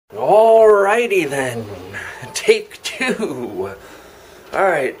Alrighty then, take two.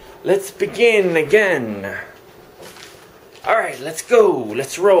 Alright, let's begin again. Alright, let's go,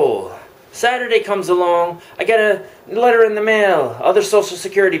 let's roll. Saturday comes along, I get a letter in the mail, other social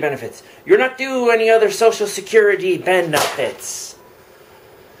security benefits. You're not due any other social security benefits.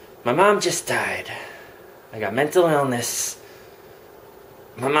 My mom just died. I got mental illness.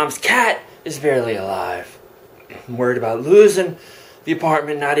 My mom's cat is barely alive. I'm worried about losing the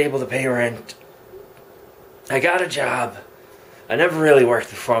apartment, not able to pay rent. I got a job. I never really worked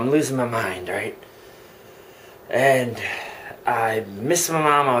before. I'm losing my mind, right? And I miss my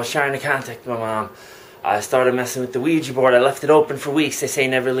mom. I was trying to contact my mom. I started messing with the Ouija board. I left it open for weeks. They say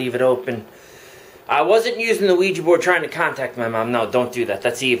never leave it open. I wasn't using the Ouija board trying to contact my mom. No, don't do that.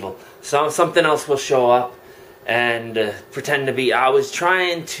 That's evil. Something else will show up and pretend to be. I was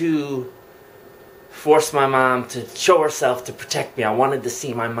trying to force my mom to show herself to protect me. I wanted to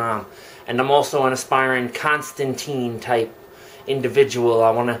see my mom. And I'm also an aspiring Constantine type individual.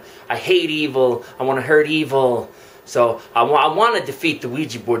 I hate evil. I want to hurt evil. So I want to defeat the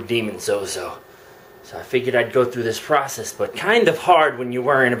Ouija board demon Zozo. So I figured I'd go through this process, but kind of hard when you're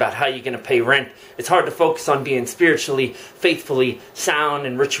worrying about how you're going to pay rent. It's hard to focus on being spiritually, faithfully sound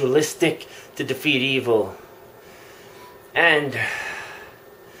and ritualistic to defeat evil. And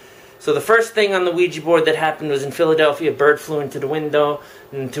so the first thing on the Ouija board that happened was in Philadelphia. A bird flew into the window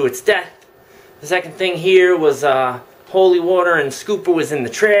and to its death. The second thing here was holy water and scooper was in the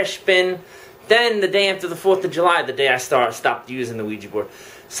trash bin. Then the day after the 4th of July, the day I stopped using the Ouija board,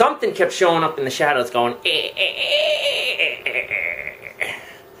 something kept showing up in the shadows going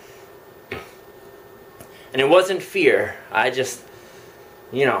and it wasn't fear. I just,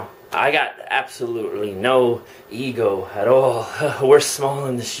 I got absolutely no ego at all. We're small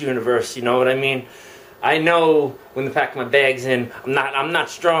in this universe, you know what I mean? I know when to pack my bags in. I'm not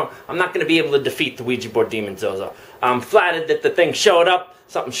strong. I'm not going to be able to defeat the Ouija board demon Zozo. I'm flattered that the thing showed up.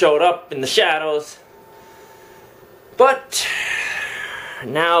 Something showed up in the shadows. But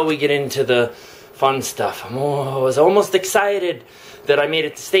now we get into the fun stuff. I was almost excited that I made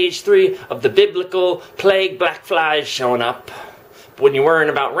it to stage 3 of the biblical plague, black flies showing up. But when you're worrying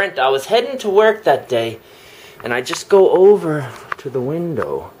about rent, I was heading to work that day, and I just go over to the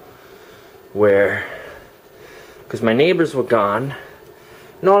window where, because my neighbors were gone,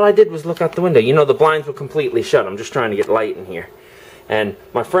 and all I did was look out the window. The blinds were completely shut. I'm just trying to get light in here. And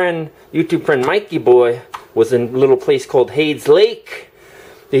my friend, YouTube friend Mikey Boy, was in a little place called Hades Lake.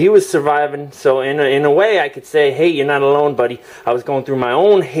 He was surviving, so in a way I could say, hey, you're not alone, buddy. I was going through my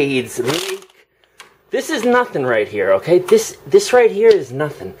own Hades Lake. This is nothing right here, okay? This right here is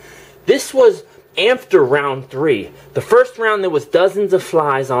nothing. This was after round 3. The first round there was dozens of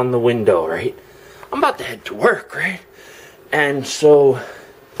flies on the window, right? I'm about to head to work, right? And so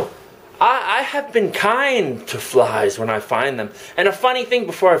I have been kind to flies when I find them. And a funny thing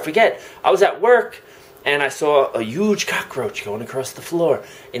before I forget, I was at work and I saw a huge cockroach going across the floor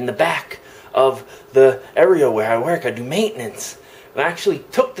in the back of the area where I work. I do maintenance. I actually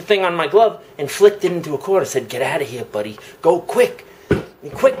took the thing on my glove and flicked it into a corner. I said, get out of here, buddy. Go quick.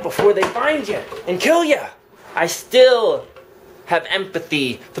 Quick before they find you and kill you. I still have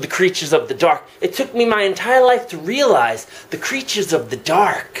empathy for the creatures of the dark. It took me my entire life to realize the creatures of the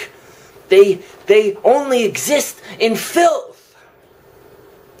dark, they only exist in filth.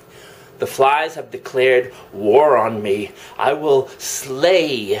 The flies have declared war on me. I will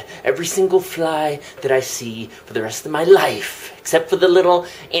slay every single fly that I see for the rest of my life. Except for the little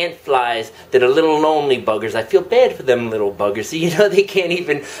ant flies that are little lonely buggers. I feel bad for them little buggers. They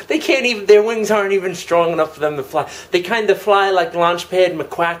can't even, their wings aren't even strong enough for them to fly. They kind of fly like Launchpad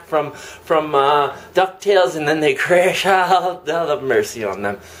McQuack from DuckTales, and then they crash. I'll have mercy on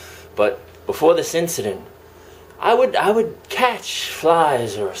them. But before this incident, I would catch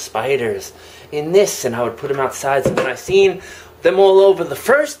flies or spiders in this, and I would put them outside. So when I seen them all over the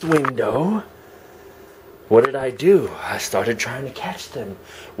first window, what did I do? I started trying to catch them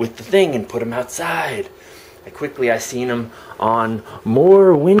with the thing and put them outside. I seen them on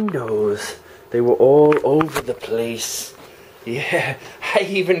more windows. They were all over the place. Yeah, I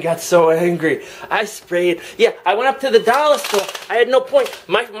even got so angry. I sprayed. Yeah, I went up to the dollar store. I had no point.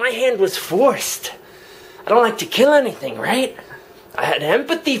 My hand was forced. I don't like to kill anything, right? I had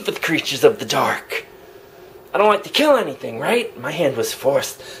empathy for the creatures of the dark. I don't like to kill anything, right? My hand was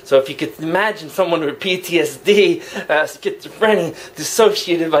forced. So if you could imagine someone with PTSD, schizophrenia,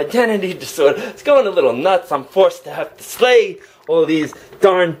 dissociative identity disorder, it's going a little nuts. I'm forced to have to slay all these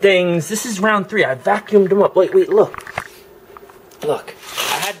darn things. This is round 3. I vacuumed them up. Wait, look. Look,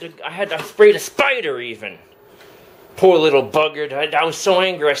 I sprayed a spider even. Poor little bugger. I was so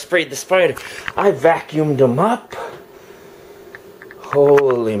angry I sprayed the spider. I vacuumed him up.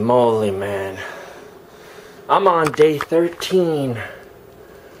 Holy moly, man. I'm on day 13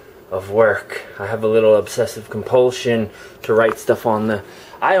 of work. I have a little obsessive compulsion to write stuff on the...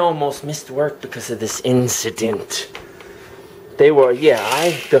 I almost missed work because of this incident. They were,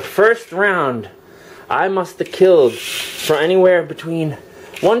 the first round, I must have killed for anywhere between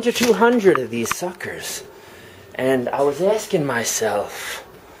 1 to 200 of these suckers. And I was asking myself,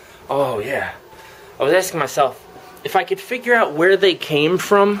 I was asking myself if I could figure out where they came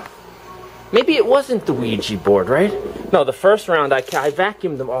from. Maybe it wasn't the Ouija board, right? No, the first round I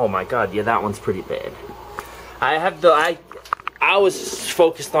vacuumed them. Oh my god, yeah, that one's pretty bad. I was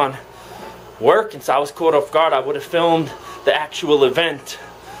focused on work, and so I was caught off guard. I would have filmed the actual event.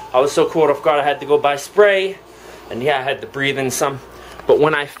 I was so caught off guard I had to go buy spray, and yeah, I had to breathe in some. But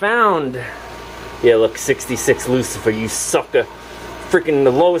when I found, yeah, look, 66 Lucifer, you sucker. Freaking the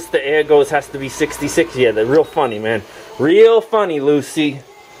lowest the air goes has to be 66. Yeah, they're real funny, man. Real funny, Lucy.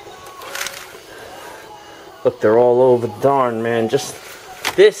 Look, they're all over the darn, man. Just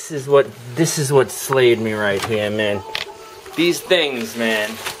this is what slayed me right here, man. These things,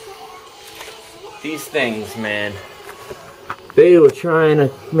 man. These things, man. They were trying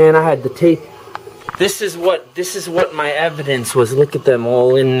to, man, I had the tape. This is what my evidence was. Look at them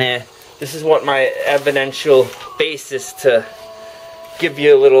all in there. This is what my evidential basis to give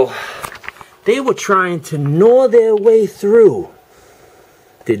you a little... They were trying to gnaw their way through.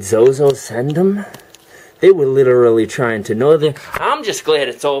 Did Zozo send them? They were literally trying to know that. I'm just glad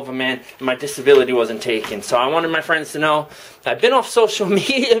it's over, man. My disability wasn't taken. So I wanted my friends to know I've been off social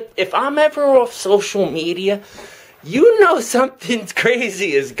media. If I'm ever off social media, you know something's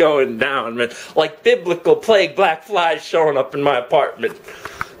crazy is going down, man. Like biblical plague black flies showing up in my apartment.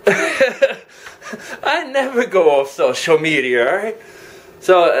 I never go off social media, alright?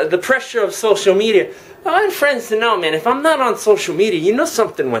 So the pressure of social media... I want friends to know, man, if I'm not on social media, you know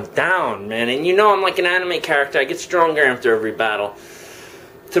something went down, man. And you know I'm like an anime character. I get stronger after every battle.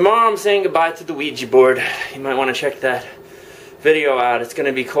 Tomorrow I'm saying goodbye to the Ouija board. You might want to check that video out. It's going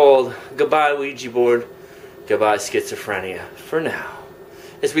to be called Goodbye Ouija Board, Goodbye Schizophrenia. For now.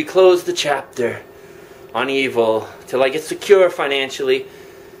 As we close the chapter on evil, till I get secure financially.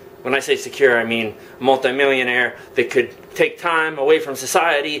 When I say secure, I mean multi-millionaire that could take time away from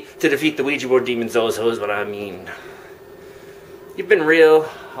society to defeat the Ouija board demon Zozo is what I mean. You've been real.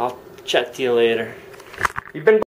 I'll chat to you later. You've been...